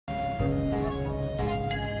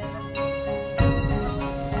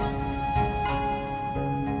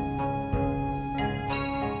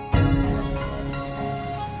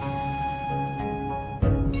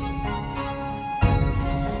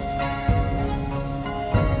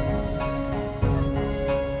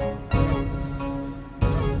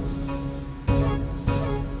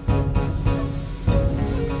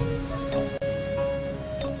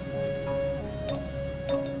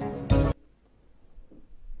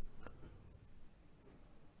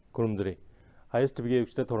Kurumdri. Istv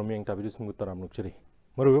Ayukshida Thoromyang Tabiris Mutaram Luxury.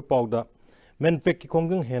 Maru Pauda. Men fake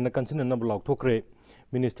Kongang Hena Kansin and Nabla Tokre.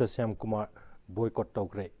 Minister Sam Kumar boycott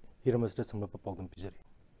Tokre. Hiramastra Samba Pogam Pizari.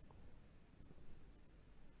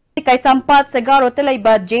 Kaisampat Segaro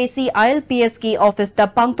Telaiba JCILPS ki office da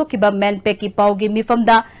pangtokiba Menpeki Paugi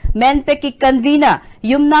Mifamda Menpeki convener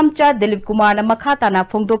Yumnamcha Dilip Kumar na makata na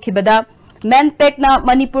Fongdokibada Menpek na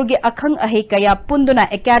Manipur gi akhang ahi kaya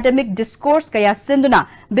punduna academic discourse kaya sinduna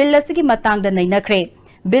bill asigi matang da nainakre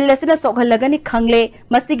bill asina sokhalagani khangle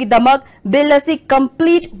masigi damak bill asi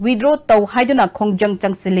complete withdraw taw haiduna khongjang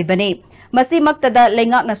changsilibani masi maktada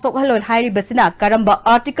lengak na sokhalol hairi basina karamba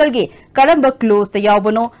article gi karamba close ta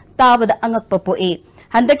yawbano tabada angak papoe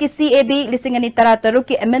handaki CAB lisingani tarataruk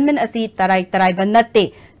ki amendment asi tarai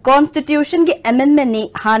banate Constitution ki amendment ni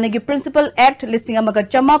hanagi Principal Act listing amaga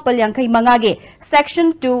chama palyankai mangage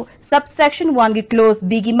Section 2 Subsection 1 ki clause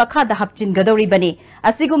B gi makha da hapchin gadori bani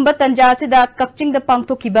asigumba tanja sida kakching da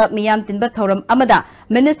pangthokiba miyam tinba thoram amada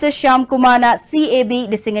Minister Shyam Kumar na CAB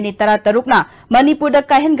lisingani taratarukna Manipur da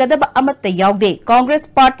kahin gadaba amatta yawde Congress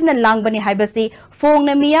Party na langbani haibasi fong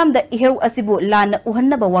na miyam da iheu asibu lan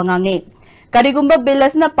uhanna ba wangange Karigumba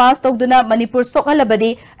billasna pass togduna Manipur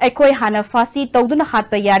sokhalabadi aikoi hana fasi togduna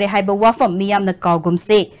hatpa yare haiba wafam miyam na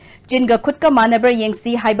kaugumse Jinga khutka manabra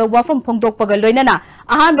yengsi haiba wafam phongdokpaga loinana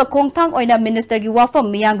ahanba khongthang oina minister gi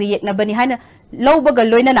wafam miyam gi yekna bani hana lowbaga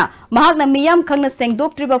loinana mahakna miyam khangna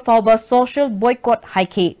sengdoktriba fawba social boycott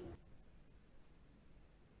haike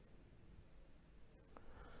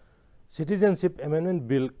Citizenship Amendment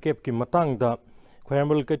Bill Cap ki matang da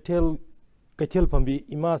Khayambal Kachel Pambi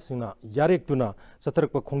Ima Singna Yarek Tuna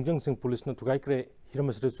Satarpa Kongjang Sing Police na Tugaikre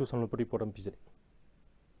Hiramasresu Sanlopuri Poram Pizari.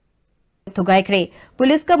 Tugaikre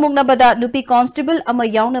Police ka Mungnabada Nupi Constable ama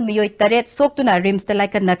yauna miyoi taret soktuna rims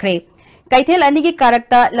talaikan nakre. Kaithel anigi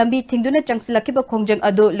karakta lambi thingduna changsilakiba khongjang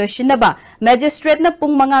adu loishinaba magistrate na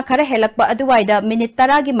pung manga khara helakpa aduwaida minute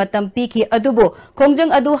 10 gi matam piki adubo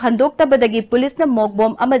khongjang adu handoktabadagi police na mock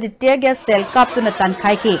bomb amadi tear gas cell kaptuna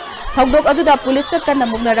tankhai Hogdok aduda police ka kanna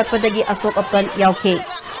mugnarakpadagi asok apan yawke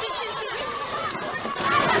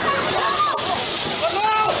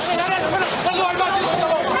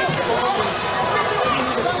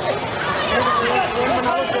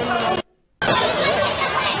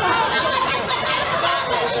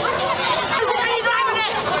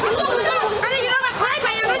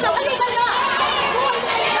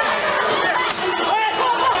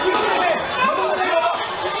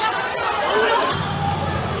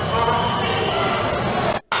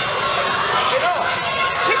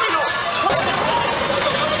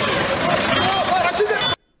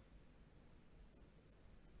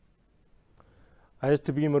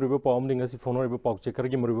Istv Maribu Pom Dingasi phone or Pok checker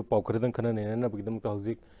Maribu Poker than Kana and Abidam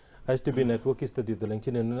Tazik. Istv network is the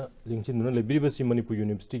Lincoln and Lincoln Libibasi Manipu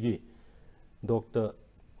University. Doctor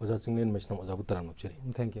was a singing mission was Abutaran.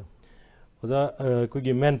 Thank you. Was a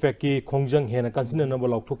Kugi Manfaki Kongjang Hena consider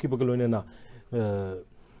number of Toki Bagalona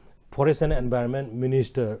Forest and Environment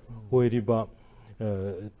Minister Hoeriba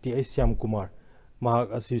T. Syam Kumar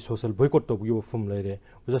Mahak Asi social boycott of you from Lady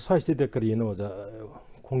was a size the Korean was a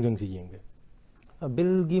Kongjang Sing.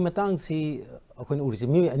 Bill gi matang si akoin urisi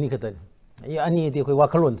mi ani kata ya ani de koi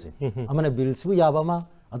wakalon se amana bills bu yaba ma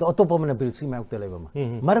ado otopa mana bills ki mayuk teleba ma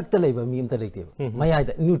marak teleba mi imta leite maya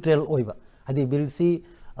neutral oiba hadi bills si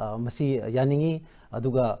masi yaningi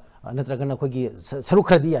aduga natragana koi gi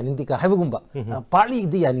sarukradi yaning ka haibugumba partly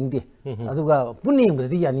di yaning de aduga puning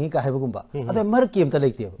di yaning ka haibugumba ado marak ki imta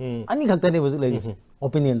leite ani khakta ne buzu leite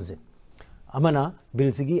opinion se amana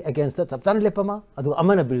bilsigi against the chaptan lepama adu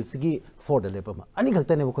amana bilsigi for the lepama ani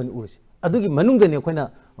khakta ne bokon urisi adugi manung de ne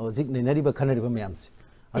koina zik ne nari ba khanari ba mayamsi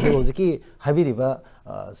adu oziki habiriba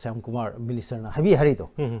Syam Kumar minister na habi hari to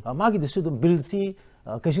magi disu dum bilsi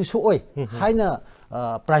kasu so oi haina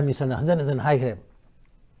prime minister na hanjan hai gre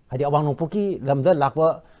hadi awang no poki lamda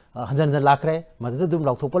lakwa hanjan lakre madada dum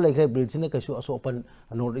lakthopa lekre bilsi ne kasu aso open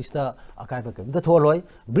north east ta akai ba da tholoi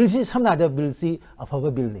bilsi samna da bilsi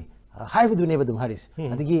afaba bil ni Haibu never dum Harris.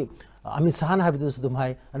 I think Amit Sahan habitus dum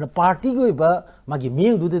high and a party go ba Magi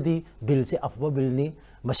Ming do the bill say up bilni,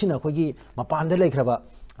 Machina Kogi, Mapanda Lake Raba,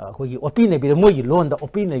 Kogi opine be the Mogi loan the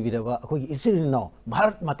opine vidava, Kogi is in now,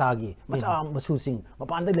 Bharat Matagi, Masam Masusing,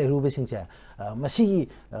 Mapanda Lake Rubising chair, Masi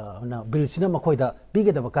Bill Cinema Koida,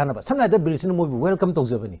 bigger than Macanaba. Some other bills in the movie welcome to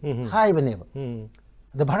Zovani, high never.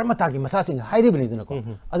 The Baramatagi Masasing highly believe in a call.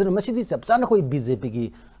 Other Masidi Sapsanako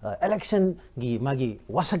BJP election gi Magi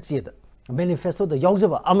Wasak manifesto the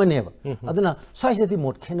Yongzava Amaneva. Aduna Society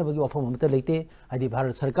Mode Kenabagi from Late, I did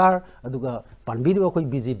Bharat Sarkar, Aduga Panbido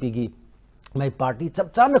BJP, my party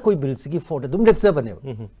Sapsanako Bilsigi for the Dumdep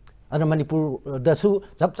 7. अन मणिपुर दसु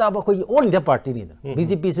जब चाब कोई all India party ने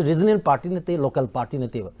BJP से regional party ने local party ने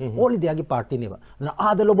all India की party ने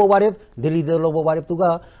आद Lobo वारेब Delhi the Lobo वारेब Tuga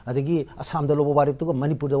अदगी Assam the Lobo वारेब Tuga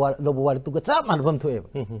Manipur the Lobo वारेब Tuga चाप मानबम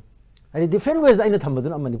थोएब अरे डिफरेंट वेज आइना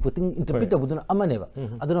थंबदुना मणिपुर तिंग इंटरप्रेट तबदुना अमनेबा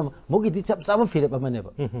अदुना मोगी चप चाब फिरेब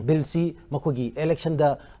अमनेबा bill C मखोगी election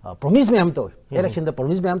the promise ma'am तो इलेक्शन द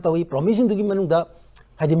प्रॉमिस मैम तो promising दुगी मनुंग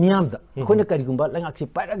हाइदि मियाम the अखोइना करिगुंबा लंगाक्सि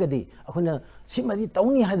पाइरगदि अखोइना सिमदि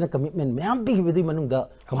तौनी हाइना commitment ma'am पिगिबदि मनुंग the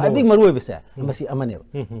हाइबिग मरुय बेसे मसी अमने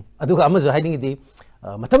अदुगा अमजो हाइदिंगदि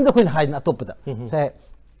मतम द खोइना हाइना अतोपदा से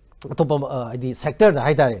अतोप हाइदि सेक्टर द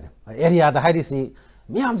हाइदारे एरिया द हाइदिसि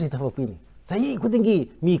मियाम जि थबक पिनि सही खुदिंगी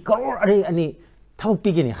मी करोड़ अरे अनि थबक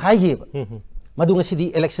पिगिनि हाइगेब मदुंगा सिदि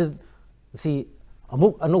इलेक्शन सि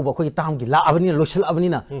अमुक अनोबा खोइ तामगि लाअबनि लोसल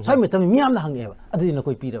अबनिना सय मतम मियाम द हंगेबा अदुदि न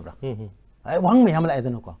कोइ पिरबरा वंग में हमला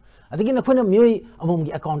ऐदन को अदगी नखोना मियोई अमम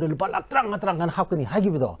की अकाउंट लुपा लाख तरंग गन हापकनी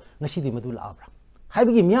हागिबदो ngasi मदु लाब्रा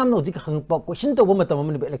हाइबगी मियाम नो जिक हंगपा क्वेश्चन तो मतम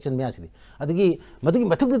मन इलेक्शन में आसिदि अदगी मदुगी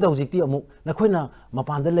मथुक द हौजिक्ति अमु नखोना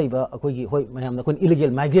मपान द लेबा अखोगी होय मयाम नखोन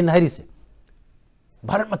इलीगल माइग्रेंट हाइरिसे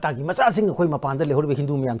भारत माता की मचा सिंग अखोई मपान द लेहोरबे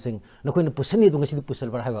हिंदू मियाम सिंग नखोन पुसनी दु ngasi पुसल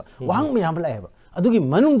बर हाइबा वंग में हमला हाइबा अदुगी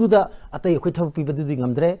मनुंग दुदा अतै अखोई थब पिबदुदि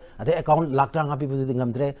ngमद्रे अदे अकाउंट लाख तरंग पिबदुदि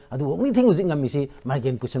ngमद्रे अदु ओनली थिंग उजिंग ngमिसि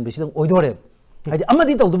माइग्रेंट पुसन बेसिदं ओइदोरे हाइदि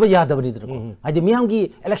अमदि तौदुबा यादबनि दरको हाइदि मियामगी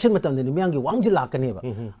इलेक्शन मतम दनि मियामगी वांगजि लाकनेबा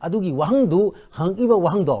अदुगी वांगदु हंगिबा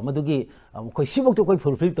वांगदो मदुगी कोइ सिबोक तो कोइ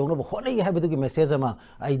फुलफिल तौनबा होनै हाइबदुगी मेसेज अमा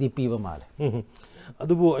आइदि पीबा माले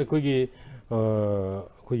अदुबु अखोगी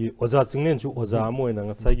अखोगी ओजा चिंगनेनसु ओजा अमोयना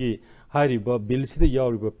ngसागी हाइरिबा बिल सिदा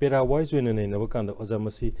यावरिबा पेरा वाइज वेना नैनबा कांदा ओजा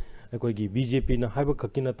मसी अखोगी बीजेपी ना हाइबा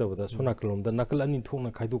खक्की नतबदा सोनाकलम दा नकल अनि थोकना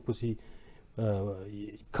खाइदोकपुसी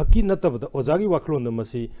खक्की नतबदा ओजागी वाखलोन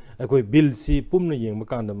मसी अखोई बिल सी पुमना येंगबा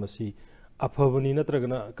कांदा मसी अफबनी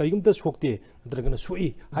नत्रगना करिगुमता सोक्ते नत्रगना सुई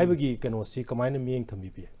हाइबगी कनोसी कमायना मियेंग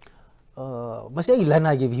थम्बिबि मसे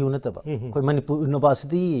लना के व्यू नतबा कोई मणिपुर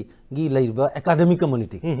यूनिवर्सिटी गी लेरिबा academic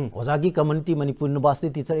community ओजागी community Manipur university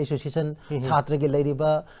teacher association छात्र के लेरिबा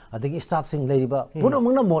अदगी स्टाफ सिंग लेरिबा पुनो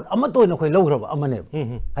मंगना मोड अम तोयना कोई लौग्रबा अमने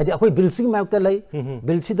हाइदि अखोई बिलसिंग मायक्ता लै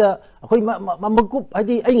बिलसिदा अखोई ममकुप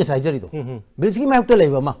हाइदि अइ ngसा जरिदो बिलसिंग मायक्ता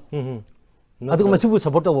लैबा मा अदुग मसिबु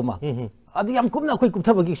सपोर्ट तव मा अदि याम कुमना अखोई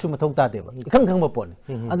कुथबगी सु मथौ तादेबा खंग खंग पोन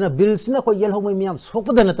अदना बिलसिना कोई येलहौ मै मियाम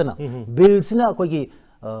सोकदा नतना बिलसिना अखोई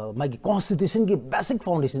मागी कॉन्स्टिट्यूशन की बेसिक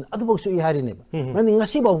फाउंडेशन अदुबोक्सु इहारिने नंदी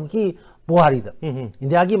ngasi बाउ की पुवारीदा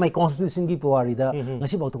इंडिया की माई कॉन्स्टिट्यूशन की पुवारीदा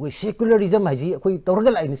ngasi बाउ तो कोई सेक्युलरिज्म हाइजी कोई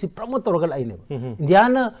तोरगल आइने सि प्रमोट तोरगल आइने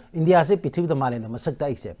इंडिया से पृथ्वी द मालेन मसक्ता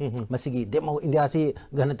इसे मसिगी डेमो इंडिया से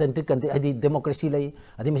गणतंत्र कंट्री आदि डेमोक्रेसी लै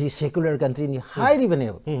आदि मसि सेक्युलर कंट्री नि हाइरि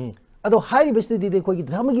बने अदो हाइरि बस्ति दि कोई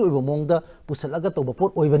धर्म की ओइबो मोंगदा पुसलगा तोबो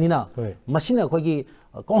पोट ओइबनिना मसिना कोई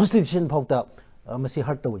constitution फाउता Masih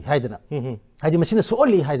hurt तोइ हाइदना हाइदि मसिना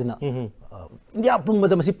Soli हाइदना India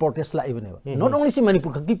पुमदा Masih protest लाइबनेबा not only सी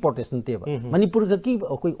मणिपुर की प्रोटेस्ट नतेबा मणिपुर की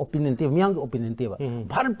कोई ओपिनियन ते मियांग ओपिनियन तेबा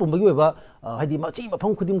भारत पुमबगी ओबा हाइदि मची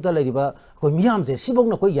मफम खुदिमता लैरिबा कोई मियाम जे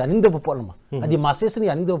सिबोंना कोई यानिंगदब पोलमा हाइदि मासेसनि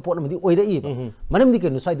यानिंगदब पोलमदि ओइरइबा मनमदि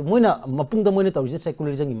केनु साइद मोइना मपुंगदा मोइना तौरिजे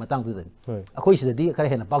सेक्युलरिज्म की मतंग दुदन अखोइ सिददि खरा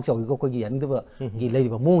हेना पाक चावि को कोई यानिंगदब की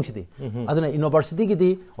लैरिबा मोंग सिदि अदुना यूनिवर्सिटी की दि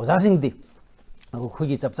ओजासिंगदि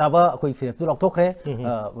अखोई चप चाबा अखोई फिरतु लौथोखरे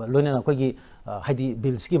लोइना अखोई हाइदि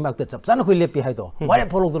बिल्स की माक्ता चप चाना कोई लेपि हाइदो वारे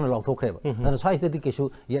फॉलोदुना लौथोखरेबा अदु साइदि केसु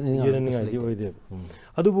येनिंगाइ ओइदे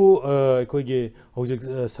अदुबु अखोई हौजिक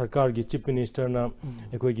सरकार की चीफ मिनिस्टर ना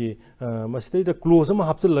अखोई मसिदैदा क्लोज अमा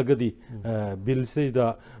हापचल लगदी बिल सेदा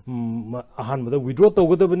अहानबदा विड्रॉ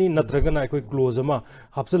तौगदबनी नत्रगना अखोई क्लोज अमा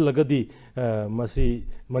हापचल लगदी मसि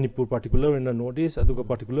मणिपुर पार्टिकुलर इन नॉर्थ ईस्ट अदुगा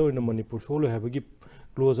पार्टिकुलर इन मणिपुर सोलो हैबगी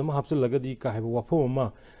क्लोज अमा हापचल लगदी का हैब वाफो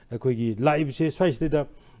अमा अखोई लाइव से स्वाइसदैदा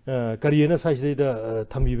करियना स्वाइसदैदा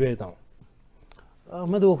थम्बिबे ताउ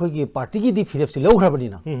मधु अखोई पार्टी की दी फिरेप से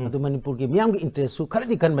लौग्रबनिना अदु मणिपुर की मियाम की इंटरेस्ट सु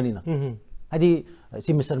खरदी कनबनिना हाइदि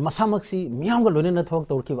सि मिस्टर मसामक्सी मियाम ग लोइना थवक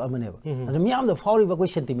तौरखिबा अमनेबा अदु मियाम द फावरिबा कोई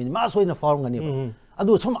सेंटिमेंट मा सोइना फावंगनेबा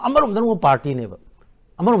अदु सम अमरोम दनु पार्टी नेबा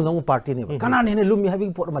अमरोम दनु पार्टी नेबा कनान हेने लुमी हाबि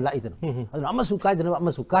पोट मा लाइदन अदु अमसु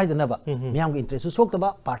काइदनबा मियाम की इंटरेस्ट सु सोक्तबा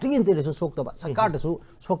पार्टी की इंटरेस्ट सु सोक्तबा सरकार दसु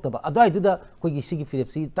सोक्तबा अदाइदुदा कोई सिगी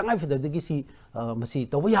फिरेपसी तंगाइ फिददगी सि मसी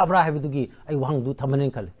तव याब्रा हाबिदुगी आई वांगदु थमनेन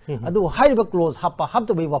खले अदु हाइबा क्लोज हापा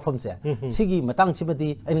हाबतबे वाफम से सिगी मतंग सिबति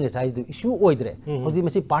आइने साइदु इशू ओइद्रे होजि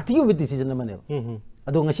मसी पार्टी की डिसीजन मने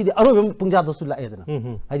अदु ngasi di arobe pungja dosu la edana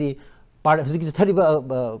haidi hojiki thariba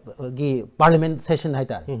gi parliament session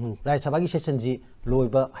haita rai sabha gi session ji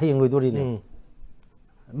loiba hayeng loidori ne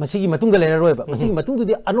masigi matung da lera roi ba masigi matung du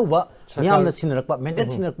di anuba miyam na sinrak pa mandate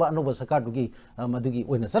sinrak pa anuba sarkar du gi madugi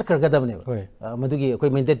oina sarkar ga dab ne ba madugi koi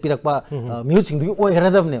mandate pirak pa miu sing du oi ga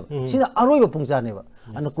dab ne sina aroi ba pungja ne ba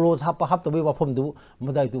ana close hap hap to be wa phom du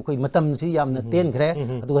madai du koi matam si yam na ten khre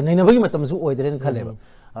adu ga naina bagi matam su oi dren khale ba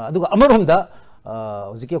adu ga amarom da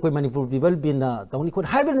hojiki koi manipur people bin na tawni khon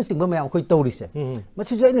haiben sing ba mayam koi tawri se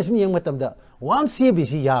masi jo ina sum yeng matam da one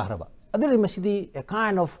cbc ya haraba adu masidi a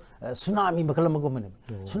kind of tsunami makalam ko mane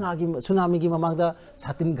tsunami gi mamang da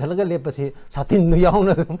satin khalaga lepase satin nu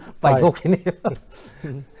yauna pai thok ni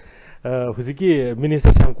hujiki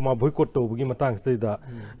minister Sangkumar boycott to bugi matang stai da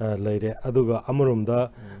leire aduga amarom da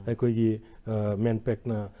koi gi manpack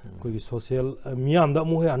na koi gi social miyam da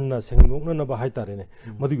mu he anna sengdok na ba haitare ne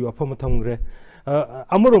madugi afam thamgre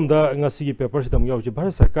amarom da ngasi gi paper sidam yaw ji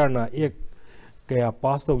bharat sarkar na ek kaya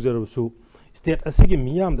pass tawjar su state asigi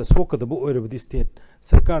miyam da sokadabo oirabdi state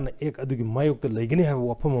sarkar na ek adugi mayok ta legini ha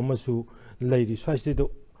wafam amasu leiri swasti do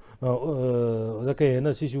da kay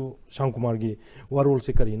na sisu Sangkumar gi warol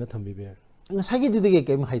se kari na thambi be ngasagi du de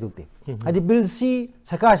ke mai dukte adi bill si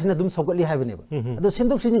sarkar sina dum sokali ha bane ba ado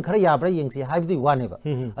sendok sin khara ya bra yeng si ha bi wa ne ba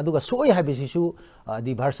aduga soi ha bi sisu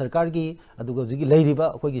di bharat sarkar gi aduga jigi leiri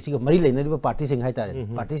ba koi gi siga mari leina ba party sing hai tare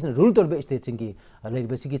party sin rule tor be state sing gi leiri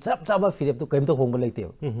ba sigi chap chap ba firep to kaim to hong ba leite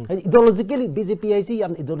ba ideologically bjp ic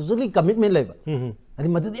am ideologically commitment leba adi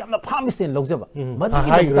madu yamna farm stand lojaba madu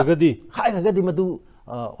hai ragadi madu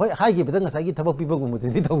hoi hai gi bedang asagi thabak piba gu muti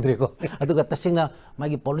di tawdre ko aduga tasingna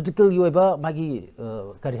magi political yoiba magi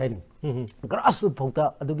kari hai ni grassroots phauta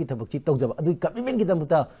adugi thabak chi tawjaba adugi commitment gi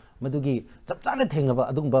damuta madugi chap chana thengaba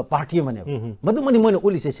adungba party mane madu mani moina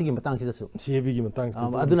uli se sigi matang si su cb gi matang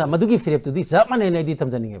aduna madugi firep tu di chap mane nei di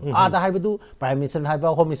tamjani nge ada hai bedu prime minister hai ba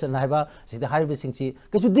home minister hai ba sida hai be singchi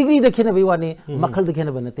kesu degree da khena be wani makhal da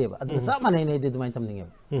khena banate ba adu chap mane nei di dumai tamning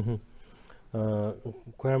nge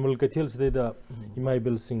Kwaramal Katil Sida Imai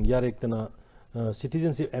Bill Singh Yarek Tana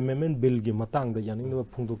Citizenship Amendment Bill Gi Matang da Yaning the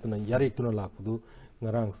Pungtuk Tana Yarek Tuna Lakpudu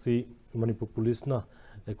Narang Si Manipur Police na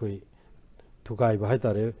Ekoi Tukai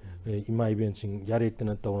Bahatare Imai Ben Singh Yarek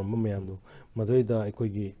Tana Tawam Mayamdu Madre da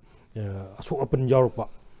Ekoigi Asu Open Yarpa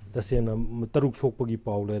the Sena Taruk Sokpagi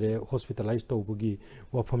Paulere hospitalized Topagi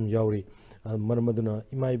Wafam Yauri Marmaduna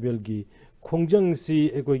Imai Bill Gi Kongjang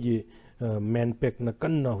Si Ekoigi manpack na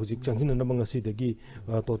kanna hujik changjina na banga sidagi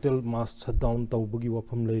total mass shutdown tawbugi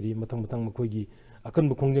wafam leiri matang matang makoigi akan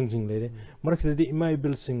bu khongjang jing leire maraksidadi imai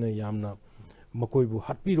bil sing na yamna makoibu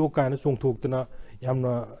hatpi ro kaina songthoktana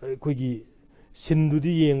yamna koigi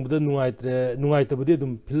sindudi yengbada nungaitabudi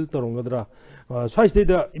dum fil tarongadra swaiste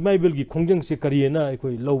da imai bil gi khongjang se kariyena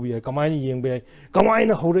koi lawbi kamaini yengbe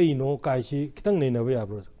kamaina horei no kai si kitang nei na ba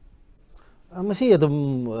yabro masi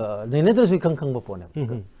adum nenedra sui khang khang ba pone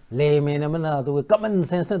layman amana to common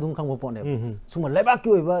sense na dum khang ba pone suma leba ki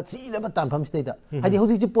oiba si leba tan pham state da hadi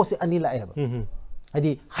hoji ji post ani la eba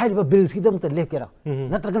hadi haiba bills ki dam ta lep kera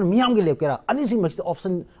natragan miyam gi lep kera ani sing max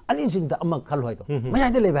option ani sing da amma khal hoi to mai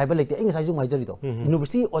hade leba ba lekte enga sai ju mai jari to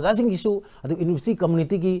university oja sing gi su adu university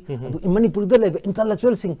community gi adu manipur da leba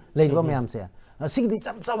intellectual sing leba mayam se sig di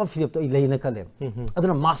chap chap filip to leina khale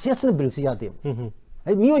aduna masses na bills ya de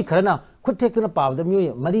ai mioi kharana khut tek na pa da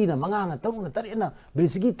mioi mari na manga na tong na tari na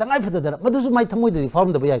bilsigi tangai phada da madu su mai thamoi de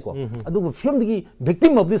form da bai ko adu film digi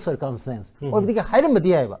victim of this circumstance or digi hairam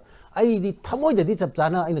badi ai ba ai di thamoi de di chap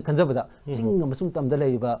chana ai na kanjaba da sing masum tam da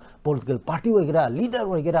lai ba political party wagera leader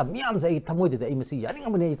wagera miam sai thamoi de ai masi yaring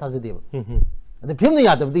amane ai thaje de ba adu film na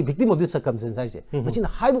yada di victim of this circumstance ai se masi na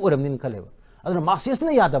haibu oram nin khale ba adu masses na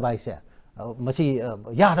yada bai se masi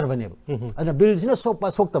yadar bane ana bill sina sokpa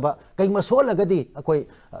soktaba kaima solagadi akoi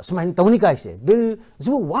sumain tawni kai se bill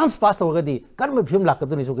zu once passed ogadi karma film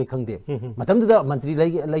lakaduni so kai khangde matam da mantri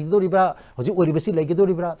lai do ribra hoji ori besi lai do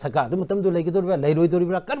ribra saka da matam do lai do ribra lai roi do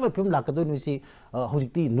ribra karma film lakaduni si hoji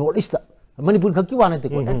ti north east manipur khaki wana te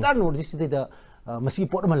ko entire north east da masi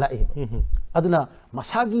pot ma lai aduna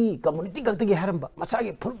masagi community gakte gi haramba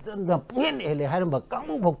masagi phurna pungen ele haramba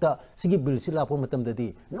kamu bokta sigi bill sila po matam dadi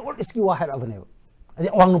north east ki wa harabane adi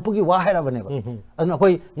awang nupu gi wa harabane aduna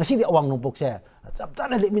koi ngasi di awang nupu se chap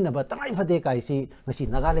chana lemina ba tangai phade kai si ngasi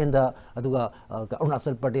Nagaland da aduga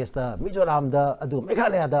Arunachal Pradesh da Mizoram da aduga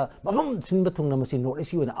Meghalaya da mafam sinba thungna masi north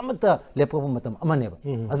east wena amata lepko matam amane ba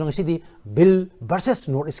aduna ngasi di bill versus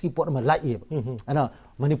north east ki pot ma lai ana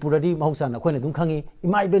Manipur di mahausa na khoi na dum khangi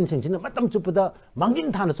imai ben sing sin matam chupada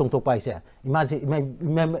mangin thana chongthok pai se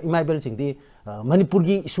imai bel sing di Manipur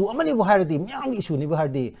gi issue amani bo hardi myang issue ni bo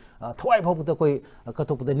hardi thoi phau ta koi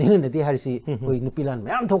kathok da ning na di harsi koi nupilan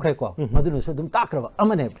myam thokre ko madunu so dum takraba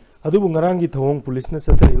amane adubu ngarangi thawong police na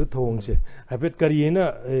sathari thawong se habet kariyena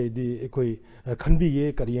di ekoi khanbi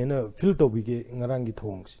ye kariyena fil tobi ge ngarangi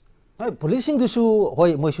thawong se policing du su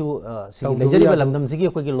hoi moi su si lejari ba lamdam sigi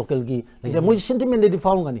ko gi local gi leja moi sentiment de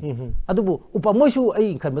faung gani adubu upa moi su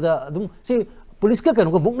ai khanbada adum si police ka kan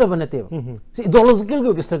ko bukna banate si ideological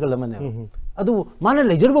go struggle amane adu mana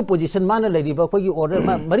lejar bo position mana ledi ba ko gi order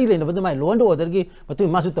mari leina ba mai law and order gi matu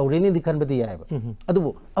masu tawreni di khan badi ya ba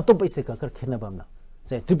adu atop iste ka kar khena bamna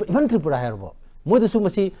se even tripura herbo moi du su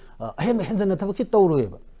masi ahem henjana thabak si tawru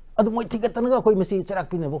ba adu moi thik tanaga koi masi charak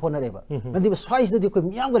pin ba khona reba nandi ba swais de koi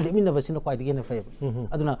miyam ga lemin na ba sin ko adi ne fa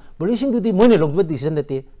aduna policing du di moi ne logba decision de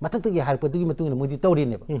te matak gi har pa du gi matu ne moi di tawri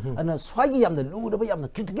ne ba ana swai gi yam da lu da ba yam na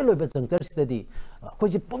critical oi ba jangchar si di ko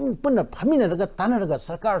ji pun na phamina raga tanaraga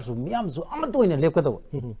sarkar su miyam su amatu ne lep ka do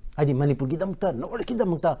adi manipur gi dam ta nor ki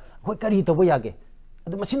dam ta koi kari to ba yage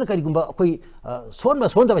adu masina kari gumba koi son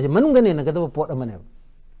da ba manung da ne na ga do pot amane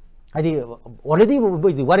adi already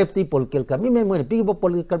the warepti political commitment mo big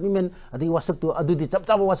political commitment adi wasak tu adu di chap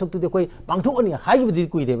chap wasak tu de koi pangthok ani hai bi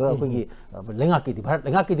kui re ba koi gi lenga ki di bharat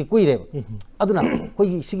lenga ki di kui re aduna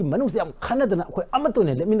koi sigi manu yam khana dana koi amato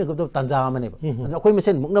ne lemin ga tanja amane ba aduna koi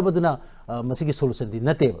mesen mukna baduna masigi solution di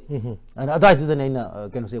nate ba ana adai tu dana ina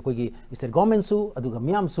kenu se koi gi state government su aduga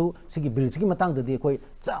miam su sigi bill sigi matang da di koi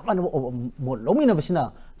chaman mo lomina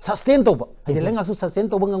basina sustain to ba hai lenga su sustain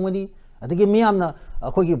to bang ngani adagi miyamna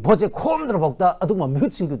akogi boje khomdra bokta adugma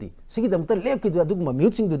mihut singdudi sigidamta lepkidu adugma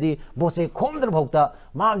mihut singdudi boje khomdra bokta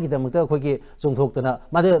magi damta akogi jongthoktana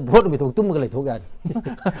made vote mi thok tumga lai thoga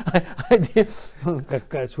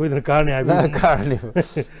ka suidra karne abi karne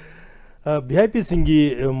VIP singi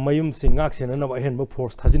mayum singak sena na hen ba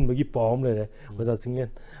force thajin bagi pawm le baza singen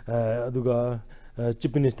aduga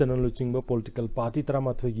chief minister na luching ba political party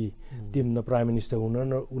trama thogi team na prime minister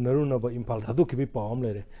unaru na ba impal thadu ki bi pawm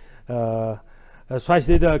le swais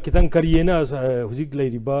de kitang kariyena huzik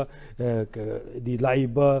leiriba di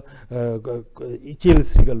laiba ichil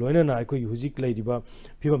sigal loina na ko huzik leiriba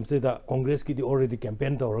phibam se da congress ki di already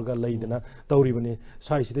campaign tawraga leidana tawri bani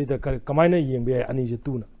swais de kamaina yengbe ani je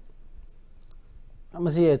tuna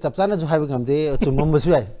masi chapchana ju haiba ngamde chumam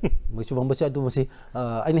basu ai moi chumam basu adu masi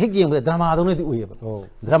ai hek jeng drama dong di uye ba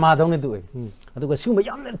drama dong di uye adu ga sing ba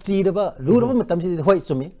yam na chi da ba lu ro matam si hoi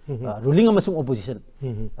chumi ruling amasung opposition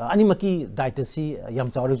ani maki daita si yam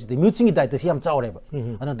chawre ji muting gi daita si yam chawre ba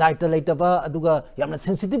ana daita laita ba adu ga yam na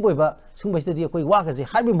sensitive oi ba sung ba si di koi wa ga ji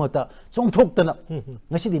haibi mota chong thok tana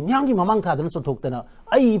ngasi di myam gi mamang tha dana chong thok tana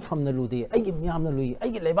ai pham na lu de ai gi myam na lui ai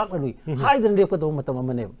gi lebak na lui hai dan re ko do matam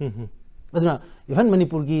amane aduna even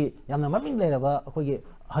manipur gi yamna maming leiraba akhoi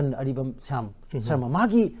han aribam sam sarma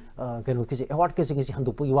magi kenu kisi award kisi kisi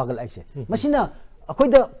handu pu wagal aise masina akhoi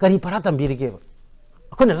da kari para tambiri ge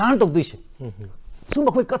akhoi na lan tok duise sum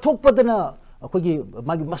akhoi kathok padana akhoi gi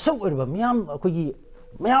magi masau orba miam akhoi gi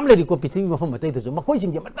mayam le ko pichi ma pham tai to makoi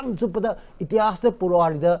sing ge matam chupada itias da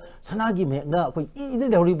purwari da sanagi mekna akhoi idir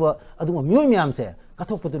dawriba aduma myoi miam se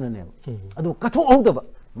kathok paduna ne adu kathok audaba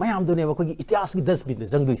mayam do ne akhoi gi itias gi dustbin da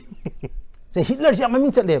jangdui se Hitler si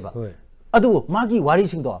amaming chatleba adu magi wari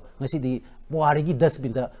sing do ngasi di wari gi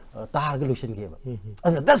dustbin da tar ga lution ge ba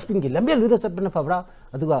ana dustbin gi lambe lu da sapna fabra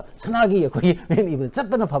aduga sanagi koi men ibe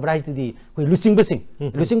sapna fabra sti di koi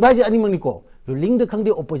lusing ba ji ani mani ko ling da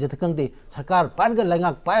khangde opposite khangde sarkar par ga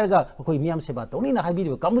langak par ga koi miam seba to ni na habi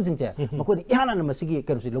di kam sing che mako di ihana na masigi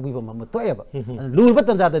keru si lobi ba ma toya ba lu ba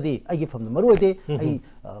tan ja da di ai gi pham maru de ai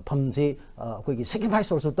pham je koi gi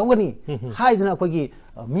sacrifice also to gani hai dana koi gi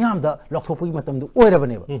miam da lokthop gi matam du oira ba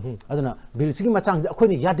ne ba aduna bil sigi machang koi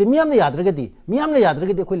ni ya de miam na yadra ga di miam na yadra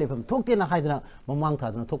ga di koi le pham thokte na hai dana mamang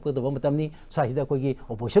tha dana thok da ba matam ni sai da koi gi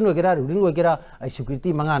opposition wagera ruling wagera ai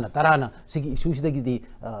security manga na tarana sigi issue si da gi di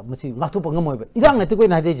masi ngathop ngam irang na koi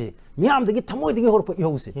na je miam de gi thamoi de gi hor pa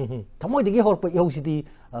yosi thamoi de gi hor pa yosi di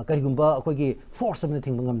karigumba koi gi force amna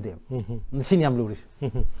thing ngam de siniam luris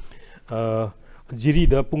jiri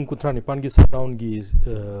da pung kutra ni pan gi shutdown gi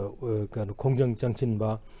kan khongjang changchin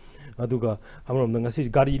ba aduga amrom ngasi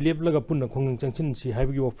gari leplaga punna khongjang changchin si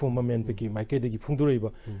haibi gi form men pe gi maike de gi phungdurei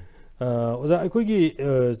ba oza akoi gi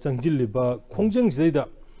changjil ba khongjang jida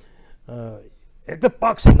ekta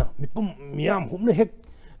paksina mipum miam humna hek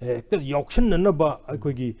ekta yokshan na ba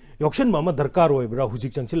akoi gi yokshan ma darkar oi bra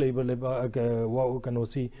hujik changchil leba wa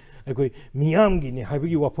kanosi akoi miam gi ni haibi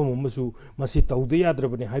gi wafam masu masi taude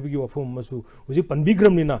yadrabani haibi gi wafam masu hujik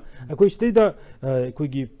panbigram ni na akoi stay da akoi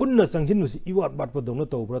gi punna changchin musi iwat bat pa dongna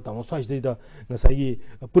tawbra tamo sai stay da ngasai gi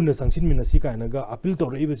punna changchin mina si kaina ga appeal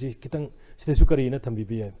tor iba si kitang stay su kari na thambi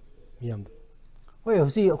bi miam oi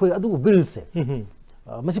hosi akoi adu bill se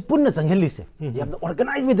masi punna changheli se yam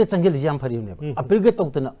organize with the changheli jam phari ne appeal ge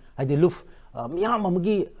tokna hadi luf मियाम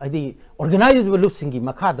अमगी आदि organised loop सिंगी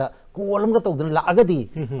मखादा kolam का तौदन लागदी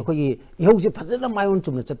अखोगी इहौजे फजन मायोन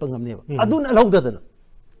चुमना चटप ngamनेबा अदुन लौददन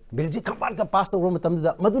बिलजी खमान का पास तौर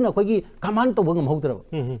मतमदा मदुन अखोगी कमान तौब ngamहौद्रब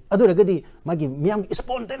अदुरगदी मागी मियाम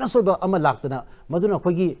spontaneous ओबा अमा लाक्तना मदुन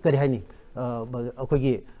अखोगी करि हाइनी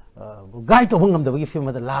अखोगी guide तौब ngamदबगी film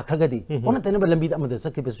मदा लाखगदी ओना तनेबा लंबी अमदा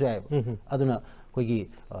चक्किबसु याय अदुना अखोगी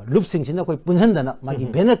लुप सिंगसिना अखोई पुंजनदना मागी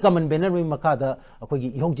बैनर कमन बैनर में मखादा अखोगी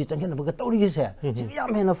इहौजी चंगनबगा तौरिगिसे सिदि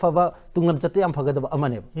याम हेना फबा तुंगलम चते याम फगदबा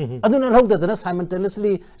अमने अदुना लौददना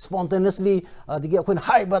साइमल्टेनियसली स्पॉन्टेनियसली अदिगी अखोइन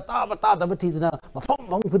हाइबा ताबा तादबा थीदना मफम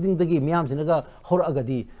मम खुदिंगदगी मियाम सिनगा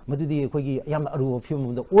होरअगदी मदुदी अखोगी याम अरु फिल्म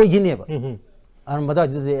मदा ओइगिनेबा अन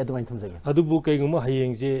मदाजदे एदमाइन थमजगे अदुबु कैगुमा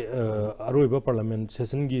हयेंजे अरोइबा पार्लियामेंट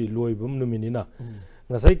सेशन गी लोइबम नुमिनिना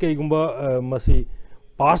ngasai kaigumba masi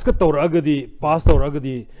pass ka tawragadi pass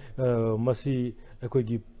tawragadi masi akoi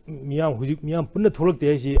gi miyam hujik miyam punna tholak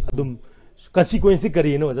te si adum consequence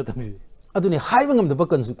kari no ja tami aduni haiba ngam da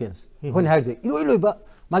consequence hon haide iroi loiba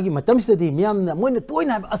magi matam stadi miyam na moina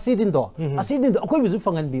toina asidin do akoi bisu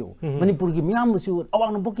fangan biu manipur gi miyam busu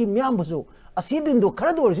awang na boki miyam busu asidin do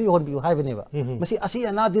khara do su hon biu haiba neba masi asi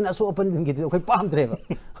ana din aso open din gi akoi pam dreba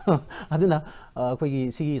aduna akoi gi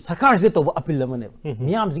sigi sarkar se to appeal lamane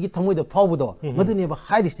miyam sigi thamoi da phau do madune ba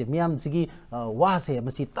haidise miyam sigi wa se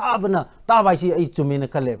masi tabana tabai si ai chumena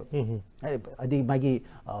kaleba adi magi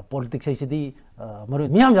politics ai sidi maru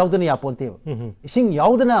miyam yaudana ya ponte ising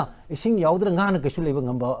yaudana ngana kesu leba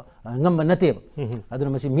ngamba nate aduna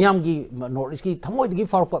masi miyam gi north east gi thamoi gi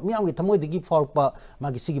farpa miyam gi thamoi gi farpa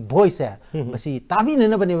magi sigi voice masi tabi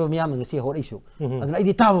nena bane miyam ngasi hor issue aduna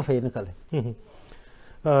idi taba fe na kale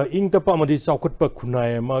ing tapa amadi chawkhatpa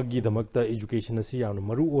khunai magi damakta education asi yamna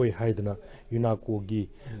maru oi haidana UNACO gi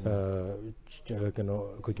kano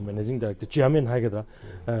ko ki managing director chairman haigadra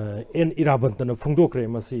en irabantana phungdokre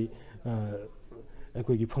masi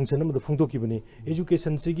ko gi function amada phungdokibani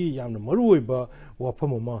education sigi yamna maru oiba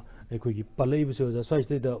wafam ma ko gi palai biso ja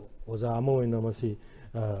swai da oza ama oina masi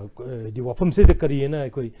di wafam se de kari na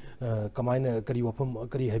ko kamaina kari wafam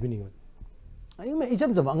kari habini ai me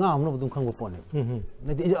ijam jam anga amno budum khangbo pone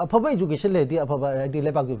ne afaba education le di afaba di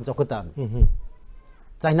lebak gi chokota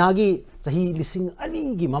China gi chahi lising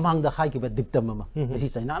ani gi mamang da hai ki ba diktam ma si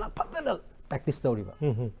China na phadana practice story ba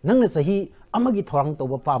nang na chahi amagi thorang to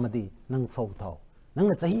ba pamadi nang fau thau nang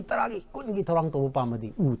na chahi taragi kun gi thorang to ba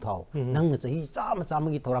pamadi u thau nang na chahi chama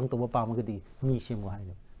gi thorang to ba pamagadi mi sem wa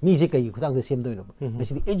hai mi je kai khutang de sem doi lo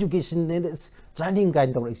si education ne training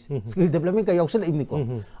kind of skill development ka yausal imni ko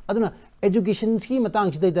aduna education ski matang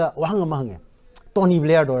si da wahang ma hange Tony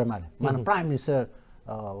Blair do man prime minister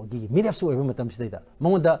gi miraf su eba matam si da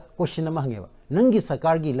mongoda question ma hange ba nangi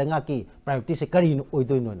sarkar gi langa ki priority se kari no oi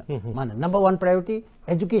doi no na man number 1 priority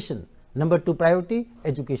education number 2 priority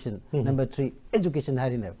education number 3 education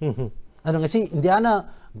hari ne aduna ngasi Indiana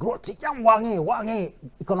growth si yam wange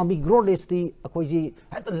economic growth is the akoi ji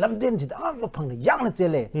hat lamden ji da ma phang yang na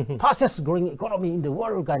chele fastest growing economy in the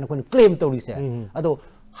world kind of claim to rise ado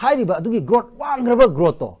hairiba adugi growth wangraba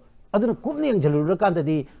growth to aduna kumni ang jalur kan da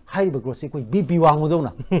di hairiba growth si koi bp wangu do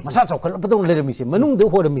na masa chawkhal padong le mi se manung de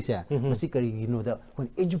ho mi se masi kari gi no da kon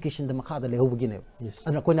education da makha da le hobu gi ne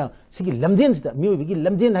aduna koina sigi lamden da mi bi gi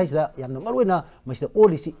lamden hai da yamna marwena masi da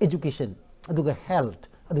all is education aduga health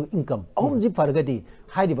adu income ahum ji fargadi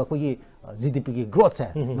hairiba koi GDP gi growth se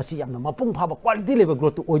masi yamna mapung phaba quality level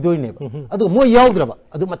growth to oidoi ne adu mo yaudra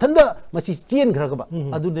adu mathanda masi chen ghra ga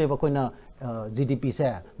adu ne ba koina GDP se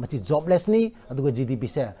masi jobless ni adu GDP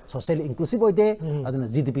se socially inclusive oide adu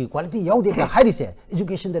GDP quality yaude ka hairi se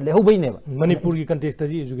education de leho bai ne manipur gi context da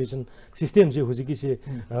ji education system se hojiki se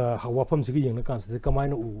hawafam se gi yeng na consider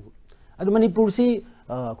kamaina u adu manipur si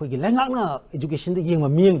koi gi lengak na education de yeng ma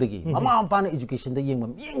mieng de gi mama ampa na education de yeng ma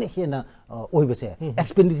mieng ne hena oiba se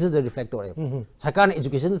expenditure de reflect ore sarkar na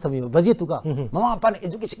education de thami budget tu ka mama ampa na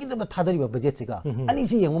education ki de thadari ba budget se ka ani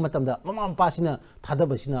si yeng ma matam da mama ampa sina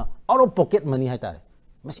thadaba sina out of pocket money hai tare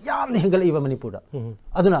masi yam ne hengal iba manipur da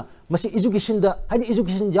aduna masi education da hadi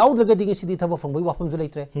education yaudra ga dingi sidi thaba phang bai wafam ju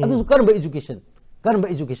leitre adu su karba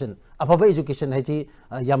education afaba education hai chi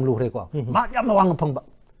yam lu hre ko ma yam na wang phang ba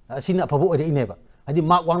sina apabu ore ineba adi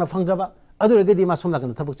mak wangna fangraba adu regedi ma somla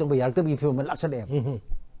kan thabuk changba yartab gi phim laksale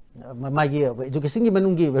ma gi education gi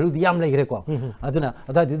manung gi velu diam lai gre ko aduna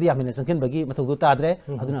ada di diam ne sanken bagi mathau du tadre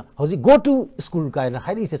aduna hoji go to school ka na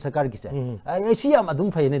hairi se sarkar gi se ai siam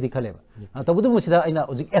adum phai ne dikhale tabudu musida aina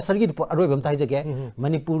hoji esar gi aroi bam tai jage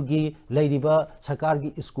manipur gi lairiba sarkar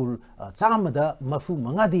gi school chamada mafu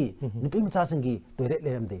mangadi nipi macha sangi toilet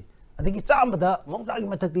leram de adagi chamada mongda gi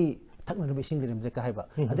mathak di ꯊꯛꯅꯅꯕ ꯏꯁꯤꯡ ꯂꯩꯔꯝꯗꯦ ꯀ ꯍꯥꯏꯕ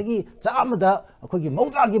ꯑꯗꯒꯤ ꯆꯥꯝꯃꯗ ꯑꯩꯈꯣꯏꯒꯤ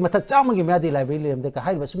ꯃꯧꯗ꯭ꯔꯥꯒꯤ ꯃꯊꯛ ꯆꯥꯝꯃꯒꯤ ꯃꯌꯥꯗꯤ library ꯂꯩꯔꯝꯗꯦ ꯀ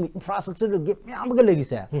ꯍꯥꯏꯔꯤꯕ ꯁꯨꯝ ꯏꯟꯐ꯭ꯔꯥꯁ꯭ꯇ꯭ꯔꯛꯆꯔ ꯒꯦꯞ ꯃꯌꯥꯝ ꯑꯃꯒ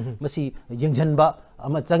ꯂꯩꯔꯤꯁꯦ ꯃꯁꯤ ꯌꯦꯡꯁꯤꯟꯕ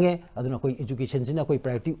ꯑꯃ ꯆꯪꯉꯦ ꯑꯗꯨꯅ ꯑꯩꯈꯣꯏ ꯏꯗꯨꯀꯦꯁꯟꯁꯤꯅ ꯑꯩꯈꯣꯏ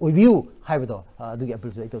ꯄ꯭ꯔꯥꯏꯌꯣꯔꯤꯇꯤ ꯑꯣꯏꯕꯤꯌꯨ ꯍꯥꯏꯕꯗꯣ ꯑꯗꯨꯒꯤ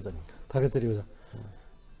ꯑꯄꯤꯜꯁꯨ ꯑꯩ ꯇꯧꯖꯅꯤ ꯊꯥꯒꯠꯆꯔꯤ ꯑꯣꯖꯥ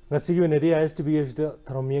ngasi gi nedi ISTV da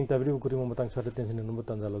tharom yeng tabri ku ri mo matang swata tension no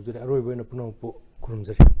matan da lojure aroi boina puno pu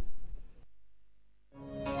kurumjari